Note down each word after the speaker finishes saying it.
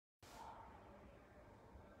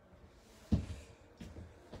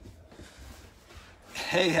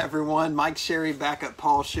Hey everyone, Mike Sherry back at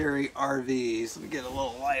Paul Sherry RVs. Let me get a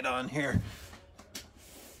little light on here.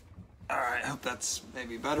 All right, I hope that's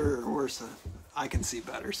maybe better or worse. I can see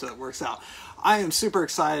better, so it works out. I am super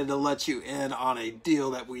excited to let you in on a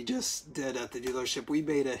deal that we just did at the dealership. We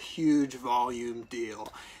made a huge volume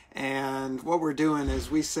deal. And what we're doing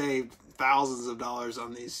is we saved thousands of dollars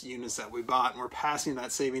on these units that we bought, and we're passing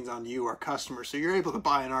that savings on to you, our customers. So you're able to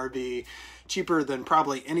buy an RV cheaper than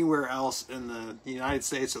probably anywhere else in the United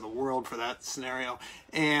States or the world for that scenario.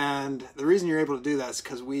 And the reason you're able to do that is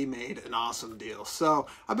because we made an awesome deal. So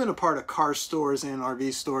I've been a part of car stores and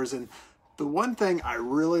RV stores, and the one thing I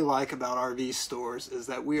really like about RV stores is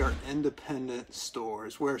that we are independent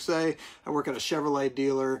stores. Where, say, I work at a Chevrolet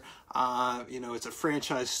dealer, it's a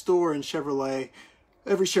franchise store in Chevrolet.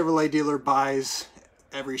 Every Chevrolet dealer buys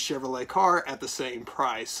every Chevrolet car at the same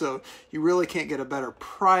price. So you really can't get a better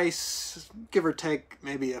price, give or take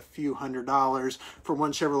maybe a few $100s from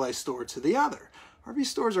one Chevrolet store to the other. RV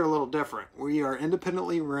stores are a little different. We are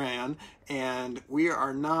independently ran, and we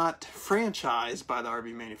are not franchised by the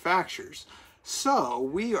RV manufacturers. So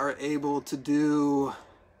we are able to do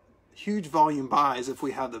huge volume buys if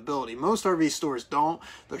we have the ability. Most RV stores don't.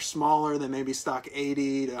 They're smaller. They maybe stock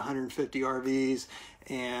 80 to 150 RVs,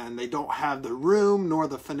 and they don't have the room nor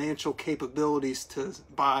the financial capabilities to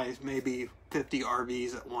buy maybe 50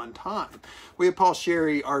 RVs at one time. We at Paul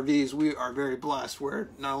Sherry RVs, we are very blessed where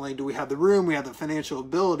not only do we have the room, we have the financial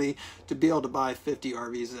ability to be able to buy 50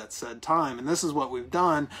 RVs at said time. And this is what we've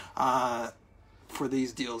done for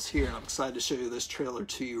these deals here. And I'm excited to show you this trailer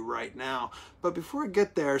to you right now. But before I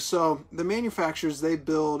get there, so the manufacturers, they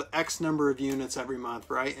build X number of units every month,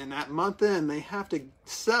 right? And at month end, they have to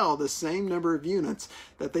sell the same number of units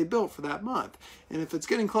that they built for that month. And if it's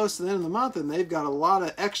getting close to the end of the month and they've got a lot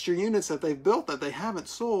of extra units that they've built that they haven't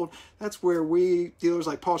sold, that's where we, dealers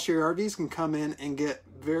like Paul Sherry RVs, can come in and get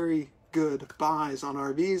very good buys on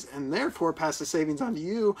RVs, and therefore pass the savings on to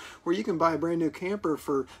you, where you can buy a brand new camper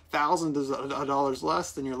for thousands of dollars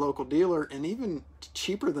less than your local dealer, and even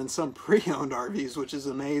cheaper than some pre-owned RVs, which is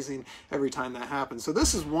amazing every time that happens. So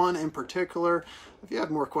this is one in particular. If you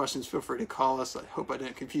have more questions, feel free to call us. I hope I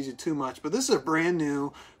didn't confuse you too much, but this is a brand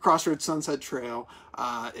new Crossroads Sunset Trail.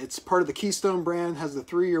 It's part of the Keystone brand, has the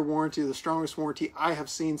 3-year warranty, the strongest warranty I have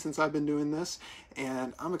seen since I've been doing this,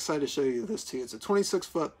 and I'm excited to show you this too. It's a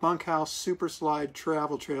 26-foot bunkhouse super slide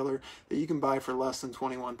travel trailer that you can buy for less than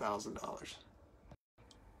 $21,000.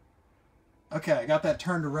 Okay, I got that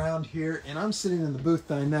turned around here, and I'm sitting in the booth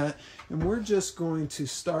dinette, and we're just going to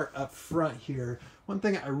start up front here. One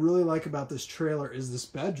thing I really like about this trailer is this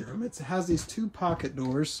bedroom. It has these 2 pocket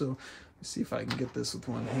doors, so let's see if I can get this with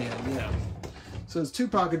one hand. Yeah. So it's 2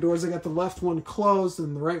 pocket doors. I got the left one closed,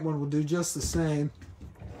 and the right one will do just the same.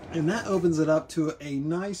 And that opens it up to a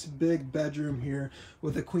nice big bedroom here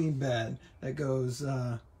with a queen bed that goes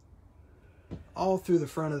all through the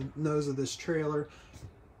front of the nose of this trailer.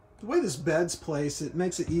 The way this bed's placed, it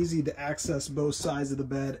makes it easy to access both sides of the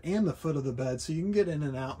bed and the foot of the bed, so you can get in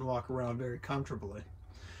and out and walk around very comfortably.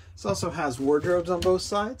 This also has wardrobes on both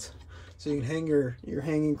sides, so you can hang your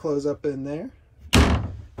hanging clothes up in there.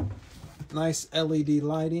 Nice LED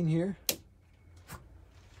lighting here.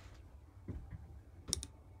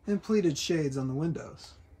 And pleated shades on the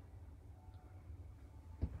windows.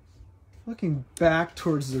 Looking back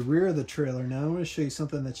towards the rear of the trailer now, I want to show you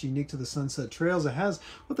something that's unique to the Sunset Trails. It has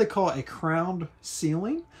what they call a crowned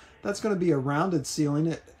ceiling. That's going to be a rounded ceiling.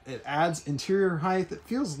 It adds interior height. It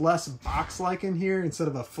feels less box-like in here. Instead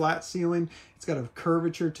of a flat ceiling, it's got a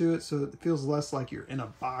curvature to it, so it feels less like you're in a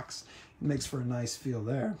box. It makes for a nice feel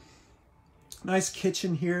there. Nice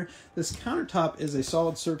kitchen here. This countertop is a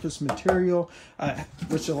solid surface material,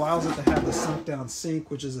 which allows it to have the sunk down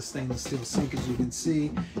sink, which is a stainless steel sink, as you can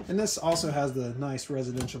see. And this also has the nice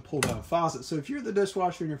residential pull down faucet. So if you're the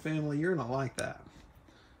dishwasher in your family, you're gonna like that.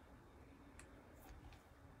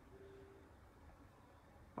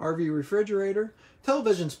 RV refrigerator.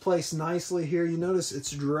 Television's placed nicely here. You notice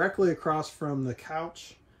it's directly across from the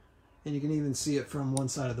couch, and you can even see it from one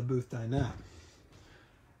side of the booth dinette.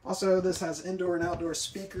 Also, this has indoor and outdoor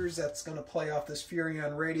speakers that's going to play off this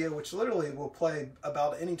Furrion radio, which literally will play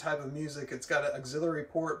about any type of music. It's got an auxiliary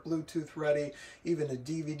port, Bluetooth ready, even a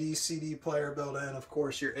DVD, CD player built in, of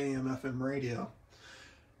course, your AM, FM radio.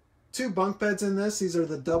 2 bunk beds in this. These are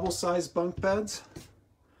the double-sized bunk beds,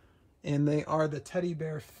 and they are the teddy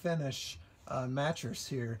bear finish mattress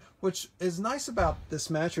here. Which is nice about this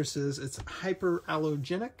mattress is it's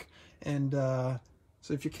hyperallergenic, and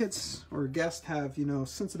so if your kids or guests have,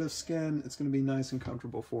 sensitive skin, it's going to be nice and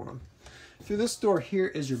comfortable for them. Through this door here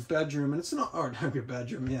is your bedroom, and it's not, or not your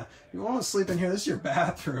bedroom, yeah. You want to sleep in here, this is your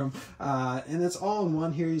bathroom, and it's all in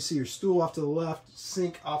one here. You see your stool off to the left,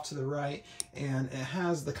 sink off to the right, and it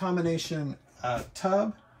has the combination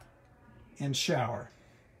tub and shower.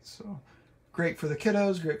 So great for the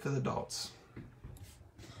kiddos, great for the adults.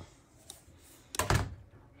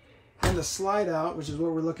 And the slide out, which is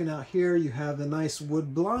what we're looking at here, you have the nice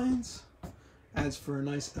wood blinds. Adds for a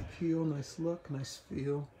nice appeal, nice look, nice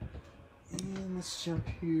feel. And let's jump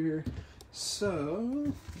here.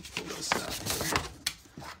 So, pull this out here.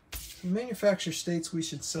 The manufacturer states we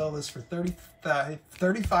should sell this for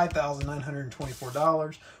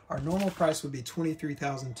 $35,924. Our normal price would be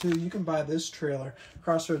 $23,200. You can buy this trailer,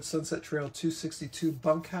 Crossroads Sunset Trail 262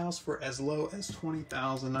 bunkhouse, for as low as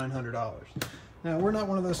 $20,900. Now, we're not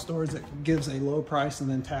one of those stores that gives a low price and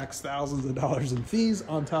then tax thousands of dollars in fees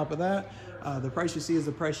on top of that. The price you see is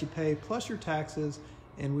the price you pay plus your taxes,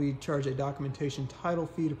 and we charge a documentation title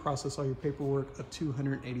fee to process all your paperwork of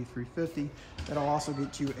 $283.50. That'll also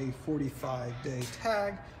get you a 45-day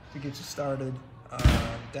tag to get you started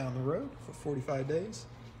down the road for 45 days.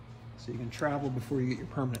 So you can travel before you get your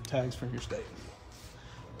permanent tags from your state.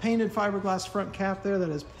 Painted fiberglass front cap there that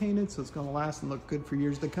is painted, so it's going to last and look good for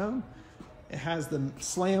years to come. It has the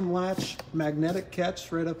slam latch magnetic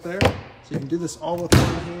catch right up there. So you can do this all with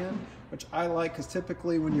one hand, which I like because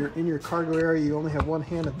typically when you're in your cargo area, you only have one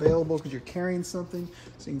hand available because you're carrying something.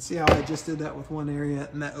 So you can see how I just did that with one area,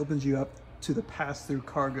 and that opens you up to the pass-through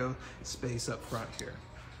cargo space up front here.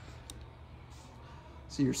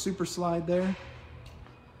 See your super slide there.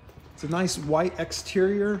 It's a nice white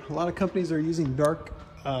exterior. A lot of companies are using dark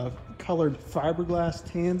colored fiberglass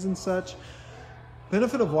tans and such.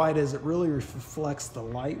 Benefit of white is it really reflects the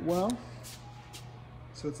light well,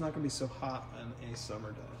 so it's not going to be so hot on a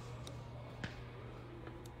summer day.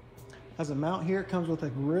 As a mount here, it comes with a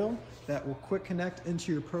grill that will quick connect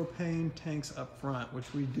into your propane tanks up front,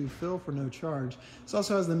 which we do fill for no charge. This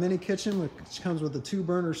also has the mini kitchen, which comes with a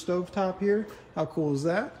 2-burner stovetop here. How cool is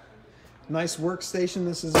that? Nice workstation.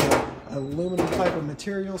 This is an aluminum type of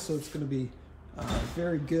material, so it's going to be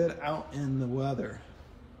very good out in the weather.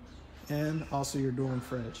 And also your door and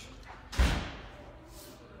fridge.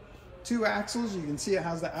 2 axles, you can see it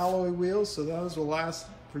has the alloy wheels, so those will last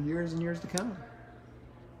for years and years to come.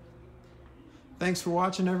 Thanks for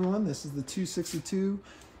watching, everyone. This is the 262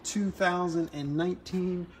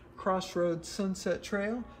 2019 Crossroads Sunset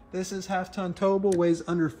Trail. This is half-ton towable, weighs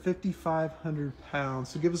under 5,500 pounds.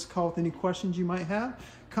 So give us a call with any questions you might have.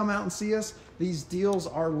 Come out and see us. These deals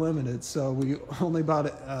are limited, so we only bought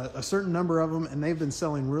a certain number of them, and they've been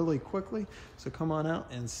selling really quickly. So come on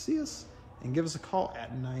out and see us, and give us a call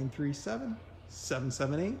at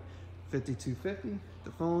 937-778-5250.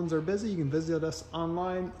 The phones are busy. You can visit us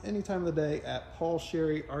online any time of the day at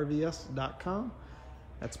paulsherryrvs.com.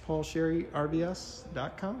 That's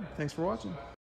paulsherryrvs.com. Thanks for watching.